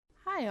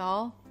Hi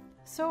all.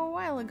 So a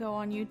while ago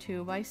on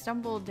YouTube, I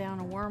stumbled down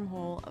a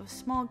wormhole of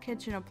small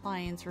kitchen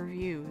appliance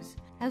reviews.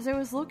 As I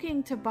was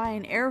looking to buy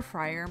an air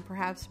fryer and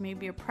perhaps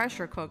maybe a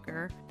pressure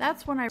cooker,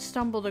 that's when I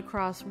stumbled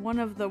across one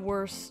of the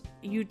worst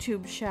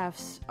YouTube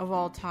chefs of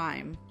all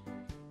time.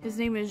 His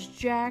name is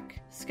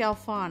Jack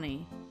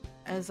Scalfani,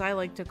 as I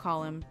like to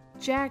call him,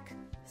 Jack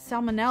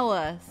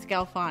Salmonella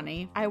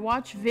Scalfani. I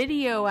watch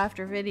video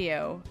after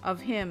video of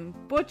him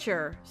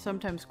butcher,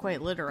 sometimes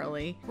quite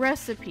literally,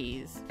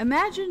 recipes.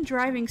 Imagine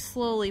driving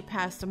slowly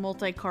past a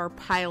multi-car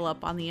pileup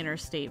on the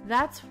interstate.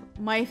 That's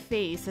my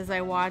face as I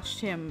watched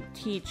him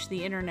teach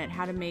the internet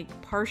how to make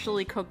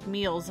partially cooked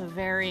meals of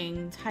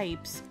varying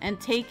types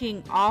and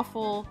taking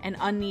awful and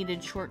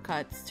unneeded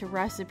shortcuts to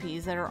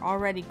recipes that are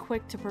already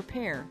quick to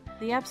prepare.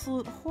 The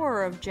absolute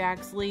horror of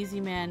Jack's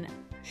lazy man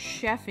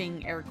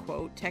chefing, air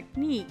quote,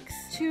 techniques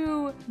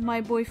to my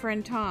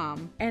boyfriend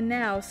Tom. And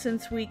now,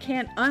 since we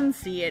can't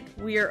unsee it,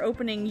 we are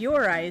opening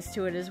your eyes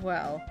to it as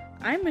well.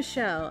 I'm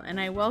Michelle, and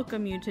I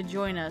welcome you to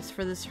join us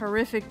for this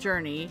horrific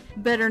journey,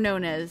 better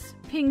known as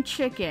Pink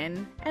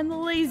Chicken and the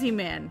Lazy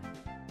Man.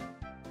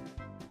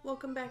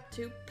 Welcome back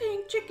to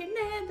Pink Chicken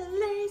and the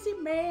Lazy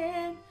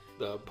Man,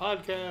 the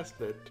podcast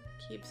that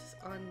keeps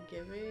on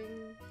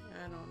giving.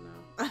 I don't know.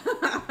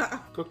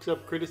 cooks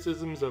up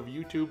criticisms of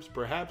YouTube's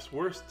perhaps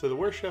worst to the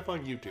worst chef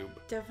on YouTube.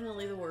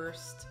 Definitely the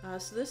worst.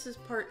 So this is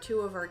part 2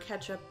 of our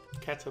catsup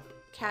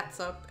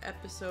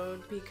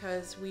episode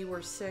because we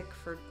were sick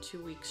for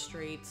 2 weeks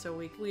straight. So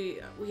we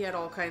had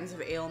all kinds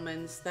of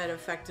ailments that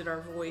affected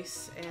our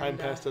voice. And time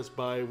passed us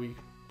by. We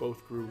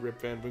both grew Rip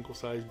Van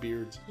Winkle-sized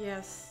beards.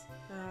 Yes.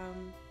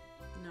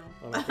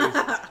 No.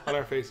 On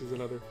our faces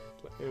and other.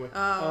 Anyway.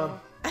 Oh.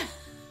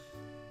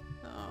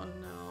 Oh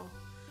no.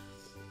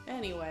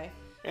 Anyway.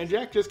 And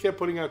Jack just kept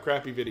putting out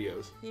crappy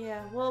videos.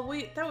 Yeah, well,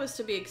 that was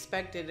to be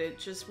expected. It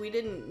just, we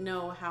didn't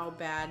know how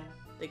bad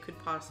they could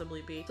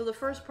possibly be. So the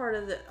first part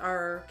of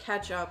our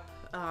catch-up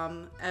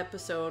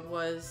episode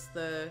was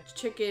the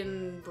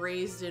chicken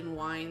braised in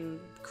wine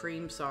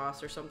cream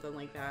sauce or something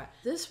like that.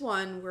 This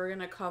one, we're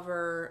gonna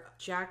cover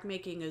Jack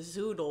making a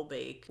zoodle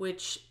bake,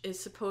 which is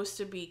supposed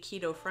to be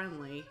keto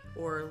friendly,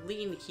 or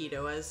lean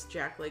keto as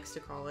Jack likes to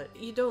call it.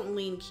 You don't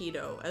lean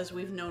keto, as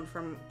we've known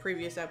from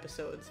previous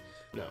episodes.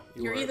 No.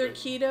 You're either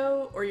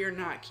keto or you're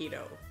not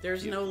keto.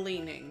 There's no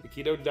leaning.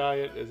 The keto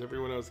diet, as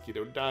everyone knows, the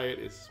keto diet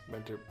is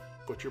meant to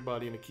put your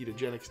body in a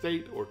ketogenic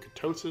state, or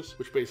ketosis,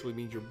 which basically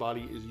means your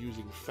body is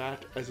using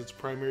fat as its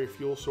primary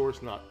fuel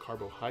source, not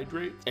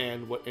carbohydrates.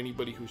 And what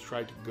anybody who's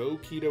tried to go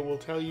keto will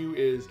tell you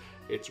is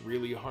it's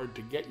really hard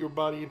to get your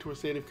body into a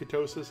state of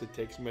ketosis. It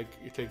takes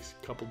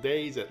a couple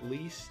days at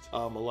least.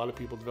 A lot of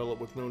people develop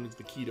what's known as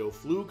the keto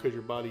flu because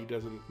your body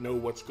doesn't know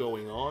what's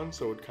going on,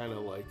 so it kind of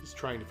like is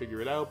trying to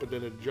figure it out, but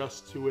then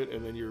adjusts to it,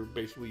 and then you're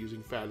basically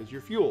using fat as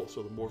your fuel.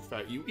 So the more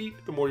fat you eat,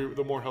 the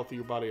more healthy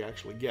your body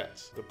actually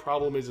gets. The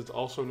problem is it's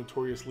also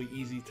notoriously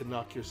easy to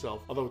knock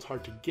yourself, although it's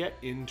hard to get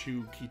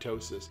into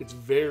ketosis, it's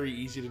very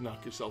easy to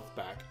knock yourself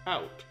back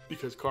out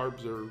because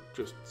carbs are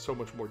just so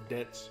much more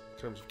dense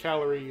in terms of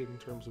calorie, in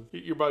terms of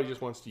your body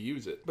just wants to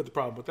use it. But the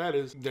problem with that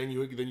is then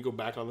you go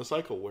back on the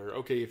cycle where,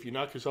 okay, if you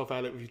knock yourself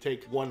out of, if you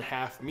take one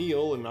half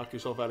meal and knock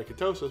yourself out of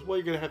ketosis, well,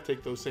 you're going to have to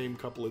take those same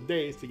couple of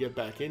days to get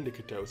back into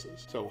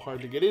ketosis. So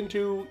hard to get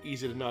into,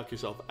 easy to knock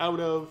yourself out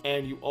of,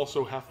 and you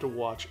also have to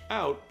watch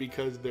out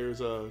because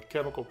there's a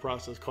chemical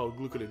process called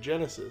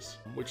gluconeogenesis,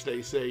 which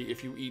they say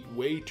if you eat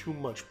way too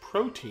much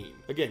protein,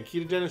 again, a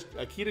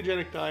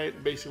ketogenic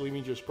diet basically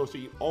means you're supposed to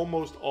eat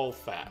almost all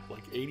fat,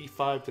 like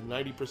 85 to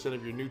 90%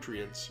 of your nutrients,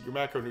 your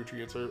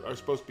macronutrients are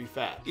supposed to be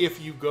fat. If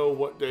you go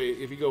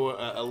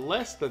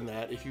less than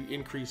that, if you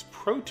increase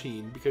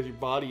protein because your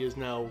body is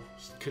now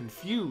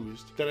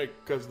confused, then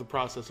it goes the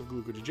process of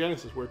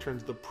gluconeogenesis where it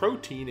turns the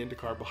protein into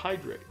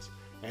carbohydrates.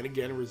 And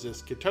again,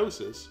 resist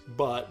ketosis,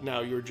 but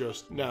now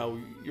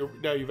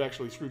you've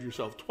actually screwed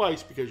yourself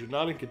twice because you're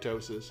not in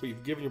ketosis, but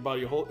you've given your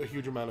body a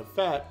huge amount of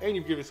fat, and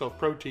you've given yourself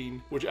protein,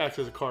 which acts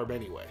as a carb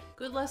anyway.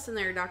 Good lesson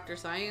there, Dr.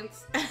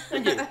 Science.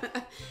 Thank you.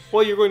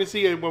 Well, you're going to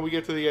see when we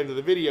get to the end of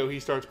the video,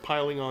 he starts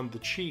piling on the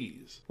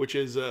cheese, which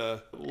is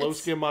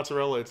low-skim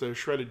mozzarella. It's a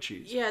shredded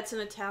cheese. Yeah, it's an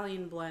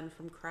Italian blend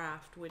from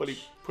Kraft. But he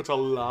puts a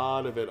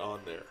lot of it on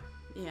there.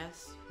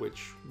 Yes.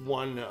 Which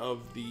one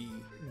of the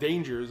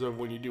dangers of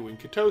when you're doing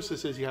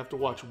ketosis is you have to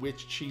watch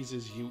which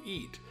cheeses you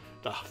eat.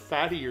 The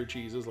fattier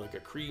cheeses like a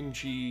cream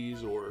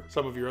cheese or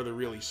some of your other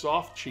really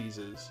soft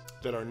cheeses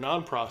that are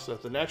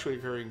non-processed, the naturally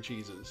occurring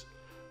cheeses,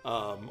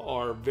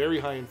 are very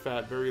high in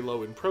fat, very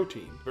low in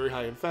protein. Very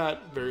high in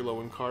fat, very low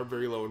in carb,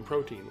 very low in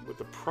protein. With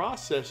the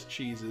processed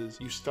cheeses,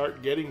 you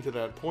start getting to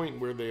that point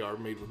where they are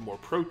made with more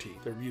protein.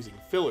 They're using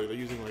filler. They're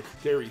using like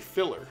dairy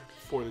filler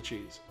for the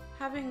cheese.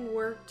 Having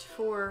worked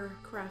for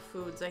Kraft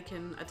Foods, I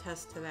can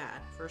attest to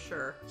that, for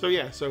sure.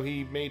 So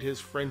he made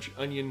his French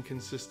onion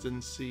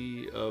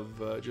consistency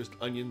of just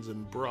onions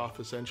and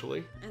broth,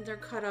 essentially. And they're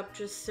cut up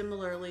just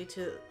similarly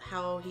to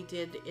how he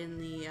did in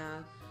the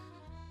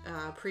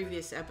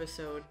previous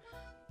episode.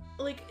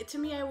 Like, to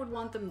me, I would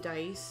want them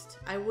diced.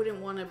 I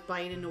wouldn't want to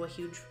bite into a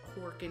huge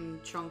corking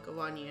chunk of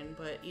onion,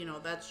 but you know,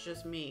 that's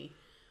just me.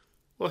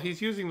 Well,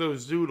 he's using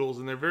those zoodles,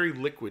 and they're very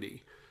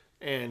liquidy.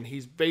 And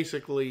he's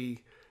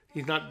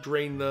not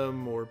drained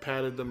them or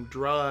patted them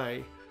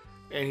dry.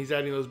 And he's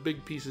adding those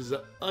big pieces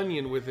of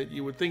onion with it.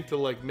 You would think to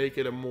like make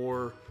it a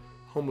more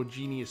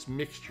homogeneous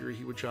mixture,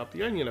 he would chop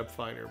the onion up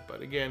finer.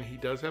 But again, he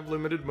does have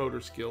limited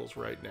motor skills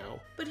right now.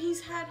 But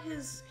he's had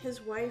his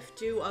wife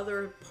do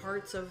other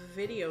parts of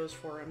videos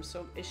for him,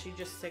 so is she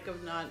just sick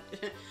of not...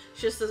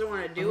 she just doesn't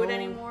want to do it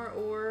anymore,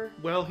 or...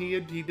 Well, he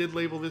did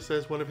label this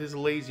as one of his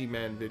lazy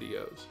man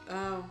videos.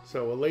 Oh.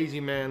 So a lazy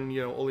man,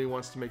 only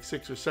wants to make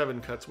 6 or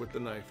 7 cuts with the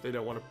knife. They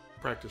don't want to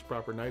practice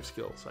proper knife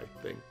skills, I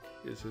think,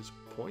 is his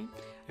point.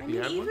 I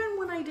mean, even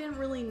when I didn't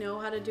really know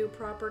how to do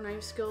proper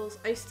knife skills,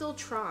 I still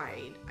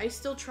tried. I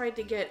still tried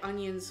to get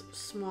onions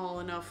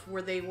small enough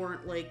where they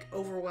weren't, like,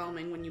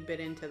 overwhelming when you bit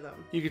into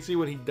them. You can see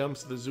when he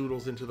dumps the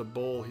zoodles into the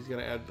bowl, he's going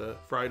to add the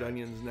fried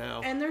onions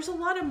now. And there's a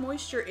lot of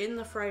moisture in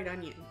the fried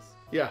onions.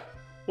 Yeah.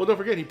 Well, don't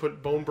forget, he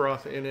put bone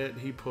broth in it.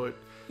 He put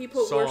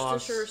sauce.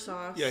 Worcestershire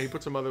sauce. Yeah, he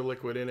put some other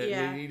liquid in it.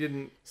 Yeah. He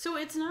didn't... So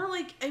it's not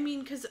like, I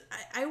mean, because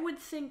I would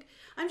think...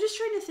 I'm just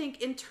trying to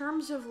think in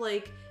terms of,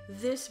 like,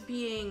 this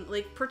being...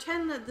 Like,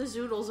 pretend that the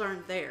zoodles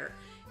aren't there.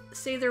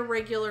 Say they're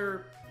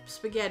regular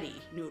spaghetti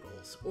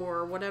noodles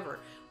or whatever.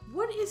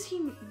 What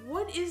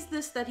is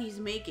this that he's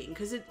making?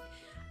 Because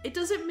it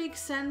doesn't make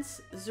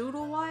sense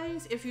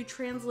zoodle-wise if you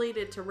translate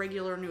it to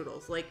regular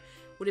noodles. Like,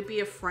 would it be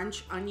a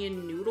French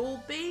onion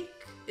noodle bake?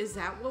 Is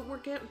that what we're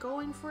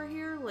going for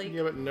here? Like,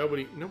 yeah, but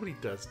nobody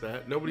does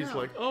that. Nobody's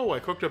like, oh, I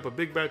cooked up a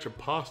big batch of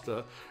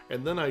pasta,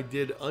 and then I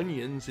did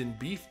onions in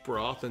beef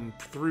broth and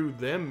threw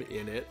them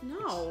in it.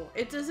 No,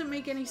 it doesn't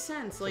make any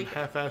sense. Like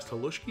half-assed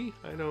halushki?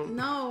 I don't...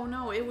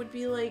 No, it would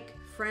be like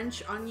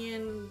French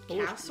onion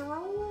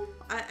casserole?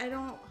 I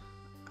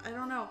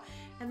don't know.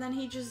 And then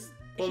he just...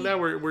 Well, now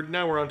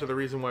we're on to the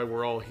reason why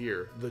we're all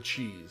here. The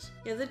cheese.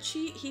 Yeah, the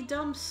cheese, he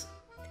dumps...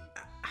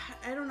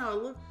 I don't know.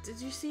 Look, did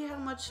you see how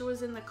much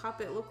was in the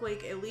cup? It looked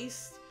like at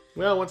least...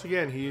 Well, once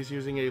again, he's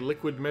using a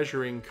liquid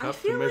measuring cup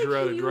to measure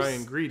out a dry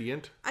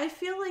ingredient. I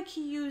feel like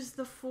he used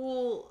the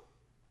full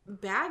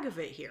bag of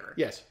it here.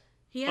 Yes.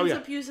 He ends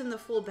up using the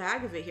full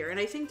bag of it here. And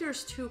I think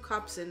there's 2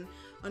 cups in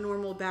a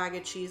normal bag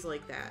of cheese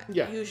like that.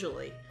 Yeah.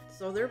 Usually.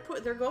 So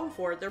they're going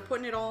for it. They're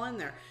putting it all in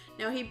there.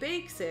 Now he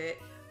bakes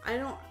it. I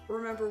don't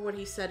remember what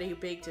he said he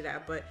baked it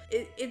at, but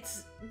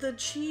it's the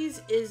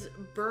cheese is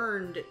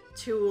burned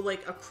to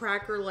like a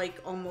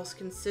cracker-like almost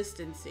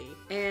consistency,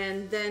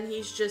 and then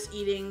he's just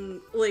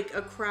eating like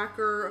a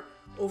cracker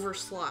over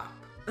slop.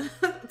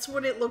 That's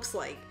what it looks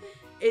like.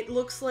 It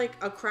looks like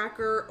a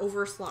cracker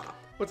over slop.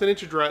 What's an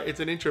inch of dry?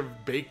 It's an inch of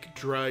baked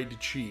dried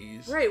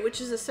cheese. Right,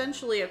 which is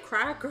essentially a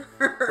cracker.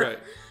 Right.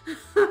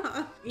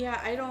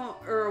 Yeah,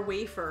 or a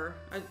wafer,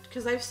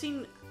 because I've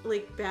seen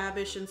like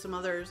Babish and some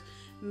others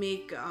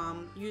make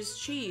use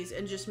cheese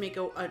and just make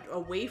a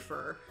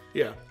wafer,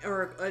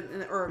 or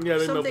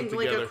something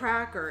like a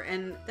cracker,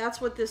 and that's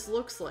what this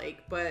looks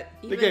like. But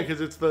again, because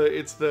it's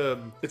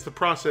the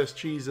processed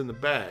cheese in the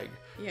bag,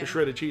 the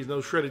shredded cheese. And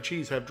those shredded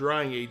cheese have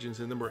drying agents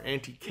in them or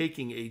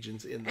anti-caking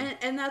agents in them,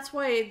 and that's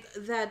why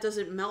that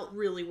doesn't melt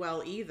really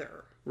well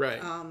either.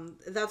 Right.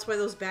 That's why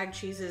those bag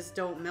cheeses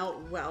don't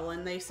melt well.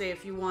 And they say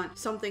if you want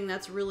something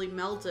that's really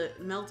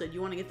melted,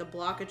 you want to get the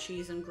block of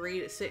cheese and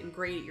sit and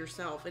grate it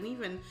yourself. And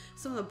even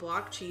some of the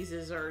block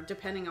cheeses are,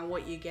 depending on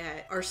what you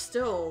get, are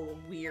still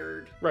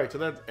weird. Right.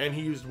 So and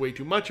he used way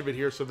too much of it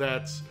here. So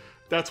that's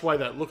why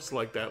that looks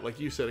like that. Like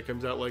you said, it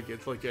comes out like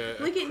it's like a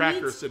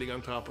cracker sitting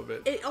on top of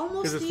it. It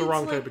almost because it's the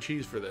wrong type of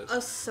cheese for this.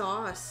 A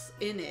sauce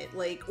in it,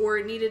 or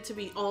it needed to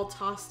be all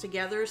tossed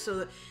together so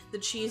that the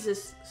cheese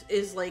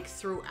is like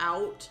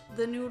throughout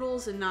the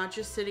noodles and not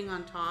just sitting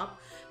on top.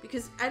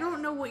 Because I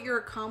don't know what you're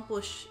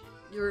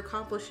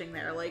accomplishing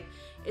there. Like,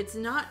 it's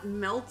not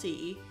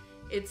melty.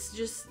 It's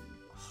just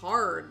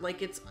hard.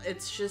 Like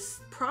it's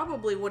just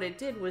probably what it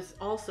did was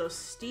also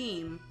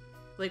steam.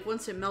 Like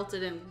once it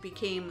melted and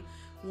became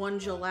one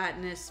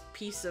gelatinous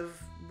piece of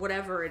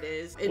whatever it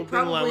is, it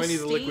probably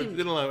steamed.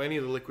 Didn't allow any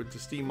of the liquid to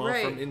steam off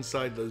from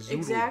inside the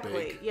zoodle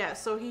bake. Yeah,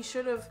 so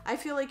I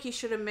feel like he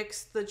should have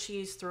mixed the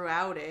cheese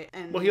throughout it.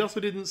 And well, he also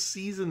didn't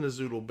season the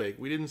zoodle bake.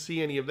 We didn't see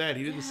any of that.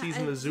 He didn't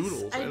season the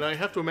zoodles. And I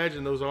have to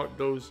imagine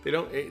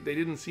they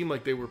didn't seem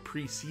like they were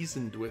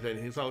pre-seasoned with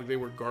anything. It's not like they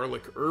were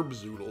garlic herb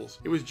zoodles.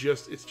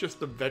 It's just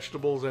the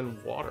vegetables and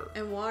water.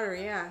 And water,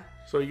 yeah.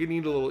 So you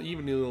need a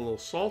little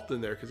salt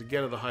in there because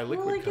again of the high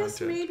liquid content. Well, I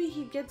guess maybe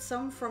he'd get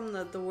some from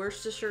the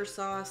Worcestershire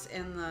sauce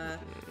and the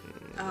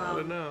not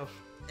enough.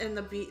 And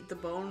the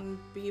bone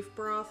beef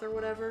broth or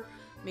whatever,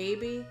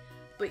 maybe.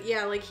 But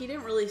yeah, like he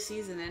didn't really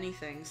season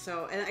anything.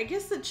 So, and I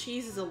guess the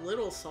cheese is a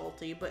little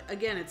salty, but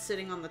again, it's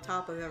sitting on the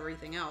top of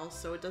everything else,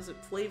 so it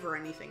doesn't flavor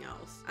anything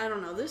else. I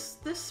don't know.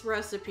 This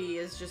recipe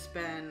has just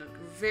been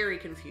very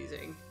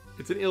confusing.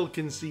 It's an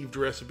ill-conceived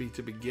recipe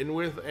to begin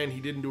with, and he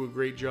didn't do a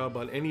great job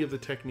on any of the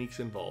techniques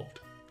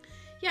involved.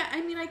 Yeah,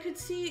 I mean, I could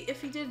see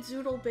if he did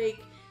zoodle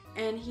bake,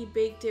 and he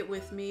baked it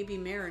with maybe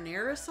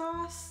marinara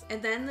sauce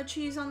and then the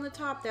cheese on the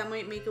top. That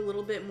might make a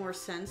little bit more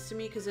sense to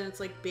me, because then it's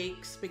like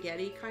baked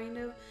spaghetti kind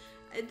of.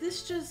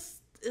 This just,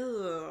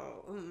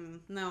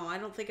 no, I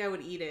don't think I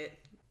would eat it.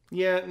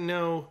 Yeah,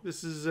 no,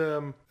 this is,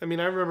 I mean,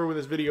 I remember when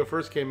this video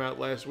first came out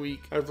last week,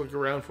 I was looking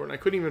around for it, and I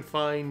couldn't even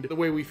find the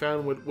way we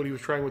found what he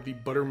was trying with the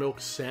buttermilk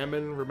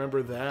salmon.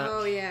 Remember that?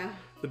 Oh, yeah.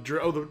 The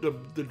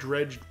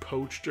dredged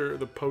poached, or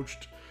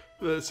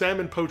the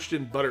salmon poached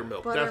in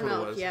buttermilk. That's what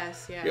it was.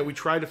 Yes, yeah. Yeah, we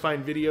tried to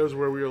find videos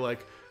where we were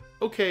like,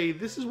 okay,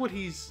 this is what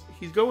he's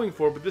going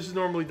for, but this is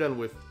normally done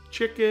with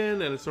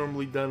chicken, and it's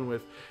normally done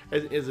with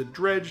as a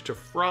dredge to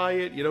fry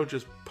it. You don't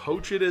just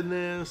poach it in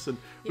this. And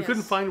we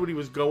couldn't find what he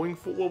was going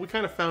for. Well, we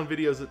kind of found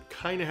videos that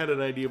kind of had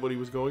an idea of what he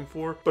was going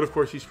for, but of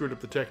course he screwed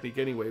up the technique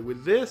anyway.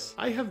 With this,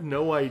 I have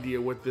no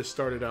idea what this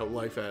started out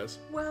life as.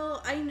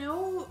 Well, I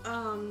know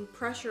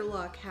Pressure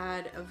Luck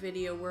had a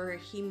video where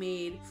he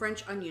made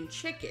French onion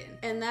chicken,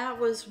 and that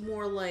was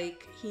more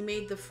like he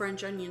made the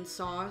French onion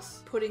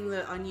sauce, putting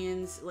the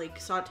onions, like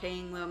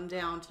sauteing them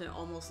down to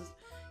almost,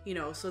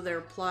 so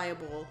they're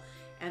pliable,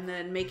 and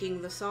then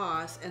making the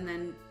sauce, and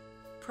then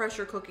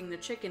pressure cooking the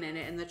chicken in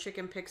it, and the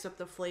chicken picks up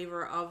the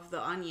flavor of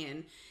the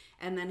onion,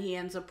 and then he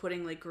ends up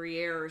putting like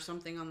Gruyere or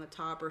something on the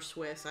top, or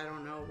Swiss, I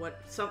don't know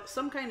what,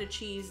 some kind of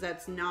cheese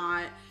that's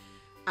not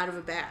out of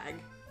a bag.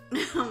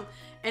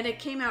 And it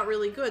came out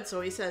really good. So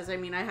he says, I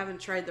mean, I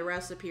haven't tried the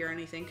recipe or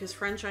anything, because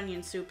French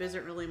onion soup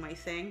isn't really my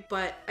thing,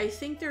 but I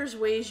think there's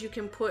ways you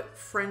can put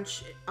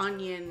French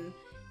onion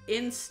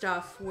in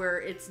stuff where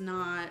it's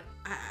not,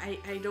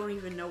 I don't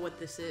even know what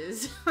this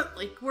is.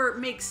 Like, where it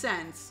makes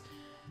sense.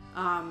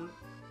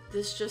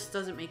 This just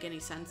doesn't make any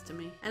sense to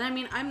me. And I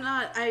mean,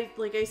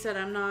 like I said,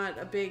 I'm not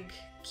a big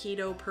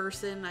keto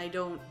person. I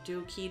don't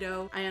do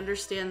keto. I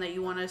understand that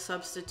you want to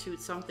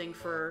substitute something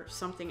for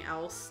something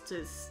else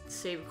to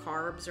save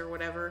carbs or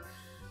whatever,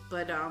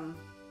 but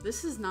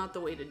this is not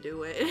the way to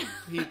do it.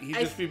 He'd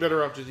just be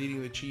better off just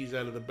eating the cheese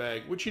out of the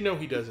bag, which he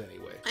does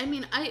anyway. I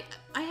mean, I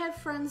have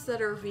friends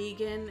that are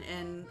vegan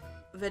and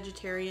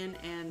vegetarian,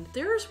 and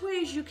there's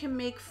ways you can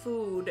make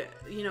food,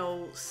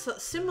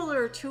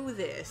 similar to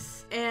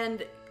this,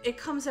 and it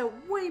comes out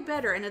way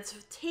better, and it's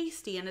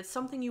tasty, and it's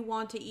something you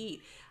want to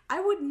eat. I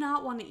would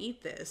not want to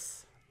eat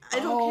this. I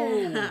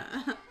don't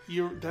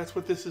care. That's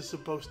what this is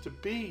supposed to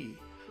be.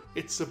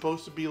 It's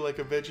supposed to be like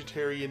a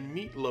vegetarian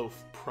meatloaf,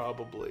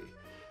 probably.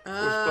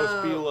 We're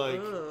supposed to be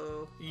like,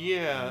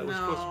 we're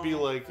supposed to be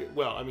like,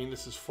 well, I mean,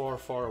 this is far,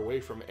 far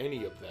away from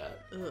any of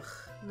that. Ugh,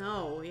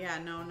 no, yeah,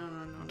 no.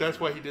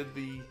 That's why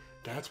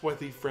that's why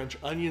the French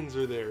onions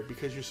are there,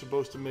 because you're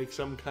supposed to make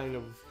some kind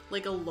of...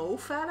 Like a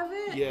loaf out of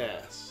it?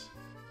 Yes.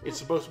 It's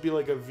supposed to be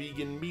like a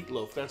vegan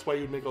meatloaf. That's why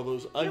you'd make all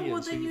those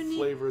onions, so you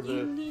flavor the...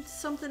 You need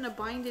something to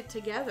bind it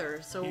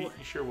together, so... You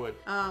sure would.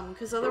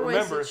 Because otherwise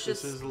remember, it's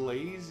just... this is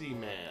Lazy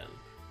Man.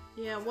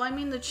 Yeah, well, I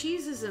mean, the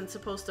cheese isn't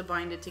supposed to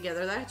bind it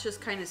together. That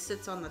just kind of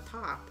sits on the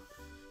top.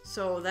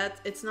 So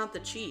it's not the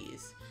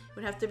cheese. It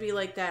would have to be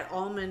like that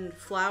almond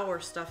flour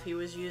stuff he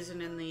was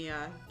using in the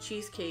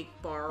cheesecake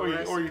bar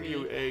recipe. Or you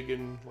do egg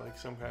and like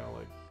some kind of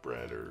like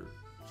bread or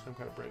some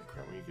kind of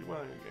breadcrumb. You could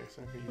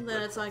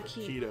then it's not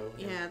keto.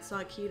 Yeah, it's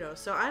not keto.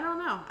 So I don't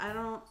know.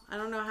 I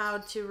don't know how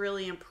to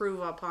really improve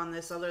upon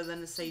this other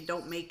than to say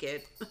don't make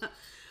it.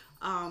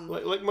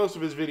 Like most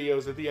of his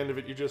videos, at the end of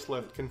it, you're just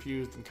left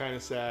confused and kind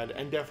of sad,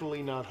 and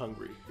definitely not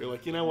hungry. You're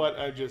like, you know what?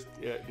 I'm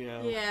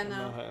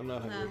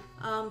not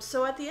hungry.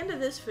 So at the end of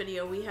this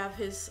video, we have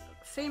his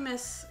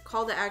famous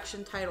call to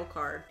action title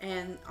card,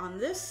 and on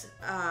this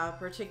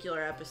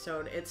particular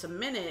episode, it's a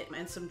minute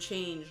and some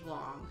change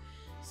long.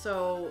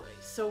 So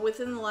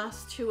within the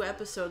last 2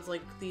 episodes,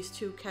 like these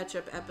 2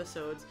 catch-up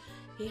episodes,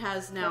 he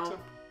has now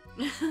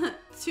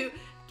 2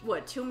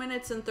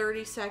 minutes and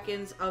 30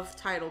 seconds of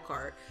title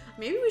card.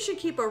 Maybe we should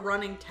keep a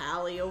running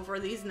tally over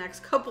these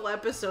next couple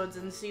episodes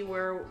and see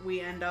where we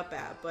end up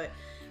at. But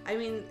I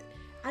mean,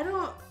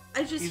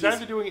 he's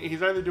either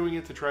doing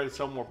it to try to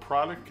sell more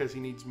product because he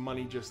needs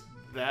money just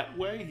that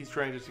way. He's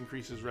trying to just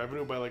increase his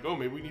revenue by like, oh,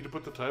 maybe we need to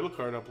put the title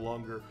card up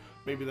longer.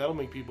 Maybe that'll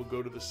make people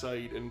go to the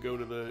site and go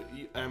to the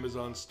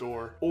Amazon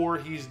store. Or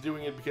he's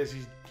doing it because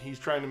he's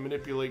trying to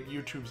manipulate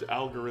YouTube's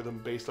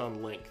algorithm based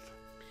on length.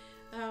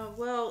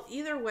 Well,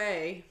 either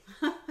way,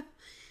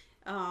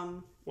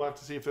 we'll have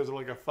to see if there's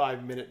like a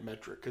 5-minute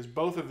metric, because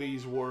both of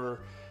these were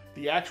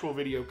the actual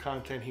video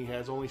content he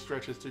has only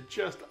stretches to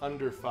just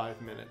under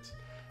 5 minutes,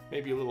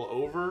 maybe a little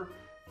over,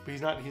 but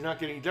he's definitely not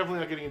getting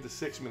into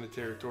 6-minute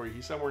territory.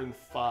 He's somewhere in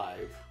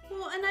 5.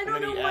 Well, and I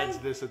don't know why. And then he adds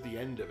this at the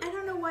end of it. I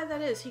don't know why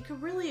that is. He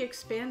could really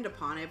expand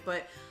upon it,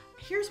 but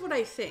here's what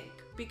I think,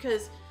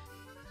 because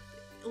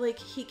like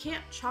he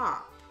can't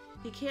chop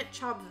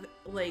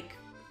like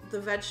the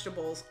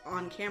vegetables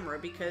on camera,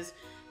 because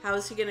how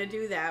is he going to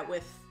do that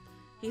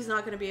he's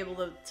not going to be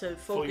able to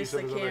focus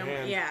the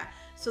camera. Yeah,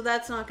 so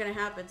that's not going to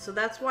happen. So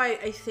that's why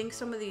I think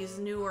some of these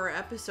newer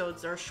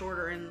episodes are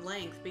shorter in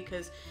length,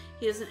 because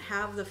he doesn't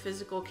have the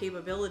physical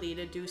capability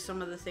to do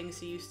some of the things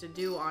he used to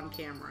do on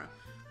camera.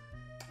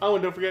 Oh,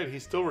 and don't forget,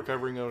 he's still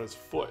recovering on his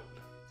foot.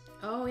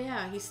 Oh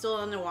yeah, he's still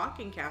on the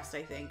Walking Cast,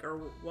 I think, or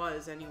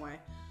was anyway.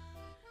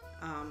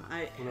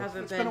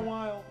 It's been a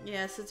while.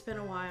 Yes, it's been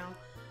a while.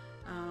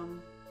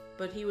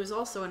 But he was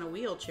also in a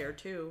wheelchair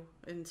too,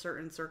 in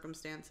certain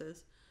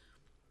circumstances.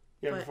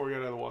 Yeah, before he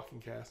got out of the Walking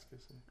Cast.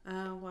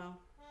 Well,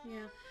 yeah.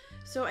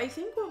 So I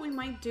think what we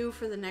might do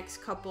for the next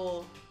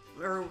couple,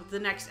 or the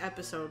next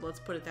episode, let's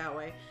put it that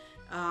way,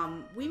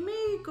 we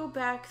may go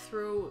back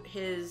through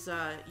his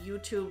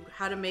YouTube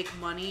How to Make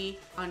Money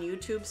on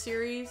YouTube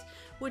series,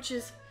 which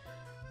is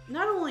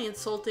not only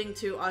insulting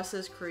to us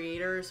as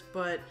creators,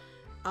 but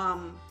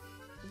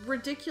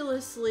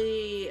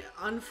ridiculously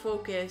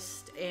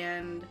unfocused,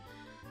 and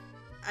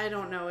I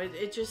don't know,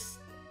 it just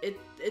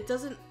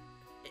doesn't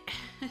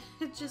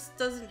it just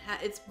doesn't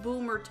it's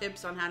boomer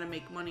tips on how to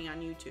make money on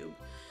YouTube.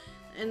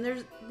 And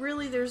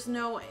there's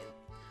no,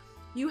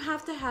 you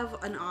have to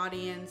have an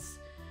audience,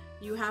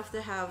 you have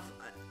to have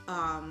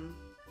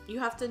you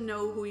have to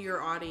know who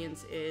your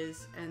audience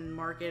is and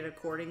market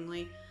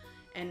accordingly,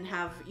 and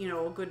have, you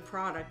know, a good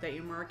product that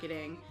you're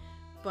marketing.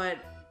 But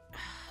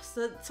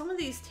so some of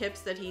these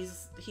tips that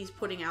he's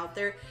putting out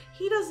there,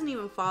 he doesn't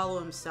even follow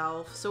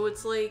himself. So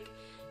it's like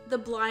the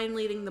blind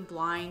leading the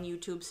blind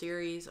YouTube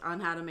series on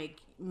how to make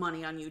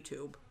money on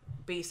YouTube,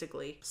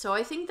 basically. So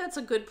I think that's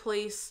a good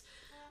place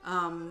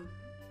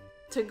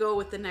to go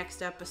with the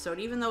next episode,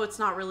 even though it's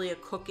not really a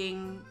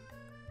cooking,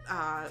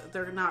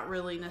 they're not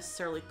really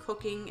necessarily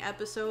cooking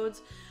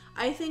episodes.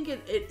 I think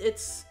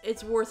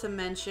it's worth a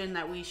mention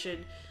that we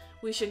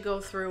should go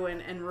through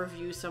and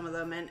review some of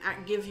them and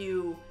give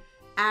you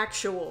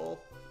actual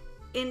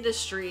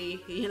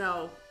industry, you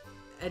know,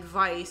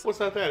 advice. Well, it's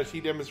not that. It's he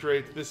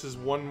demonstrates this is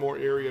one more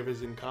area of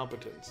his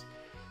incompetence.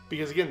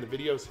 Because again, the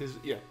videos,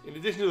 in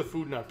addition to the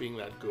food not being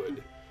that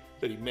good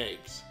that he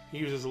makes, he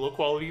uses low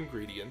quality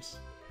ingredients.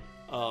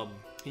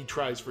 He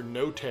tries for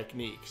no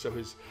technique. So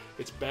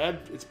it's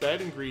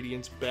bad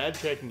ingredients, bad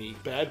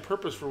technique, bad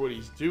purpose for what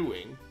he's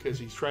doing, because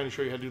he's trying to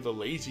show you how to do the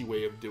lazy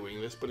way of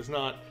doing this, but it's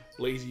not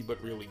lazy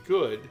but really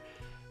good.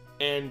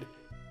 And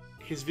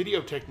his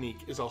video technique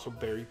is also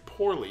very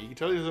poorly. You can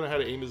tell he doesn't know how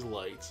to aim his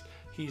lights.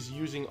 He's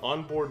using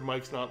onboard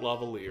mics, not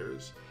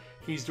lavaliers.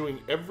 He's doing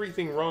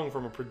everything wrong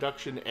from a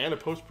production and a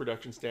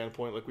post-production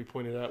standpoint, like we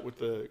pointed out with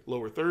the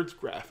lower thirds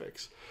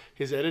graphics.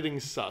 His editing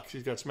sucks.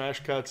 He's got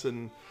smash cuts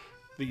and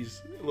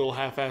these little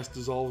half-assed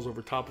dissolves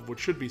over top of what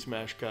should be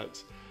smash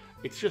cuts.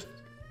 It's just,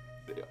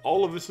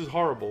 all of this is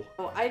horrible.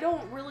 I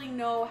don't really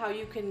know how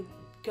you can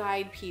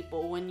guide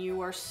people when you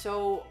are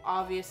so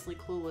obviously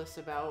clueless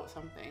about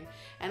something.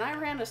 And I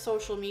ran a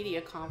social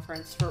media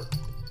conference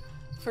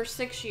for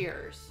 6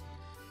 years.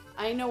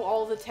 I know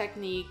all the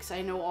techniques.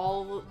 I know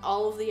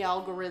all of the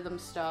algorithm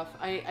stuff.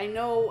 I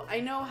know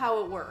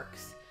how it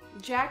works.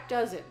 Jack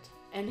doesn't,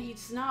 and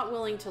he's not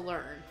willing to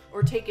learn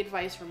or take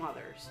advice from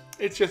others.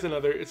 It's just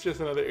another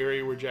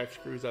area where Jack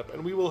screws up,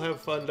 and we will have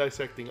fun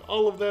dissecting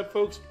all of that,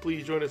 folks.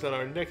 Please join us on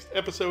our next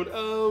episode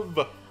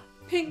of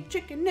Pink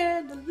Chicken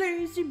and the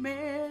Lazy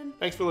Man.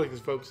 Thanks for listening,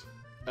 folks.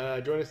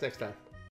 Join us next time.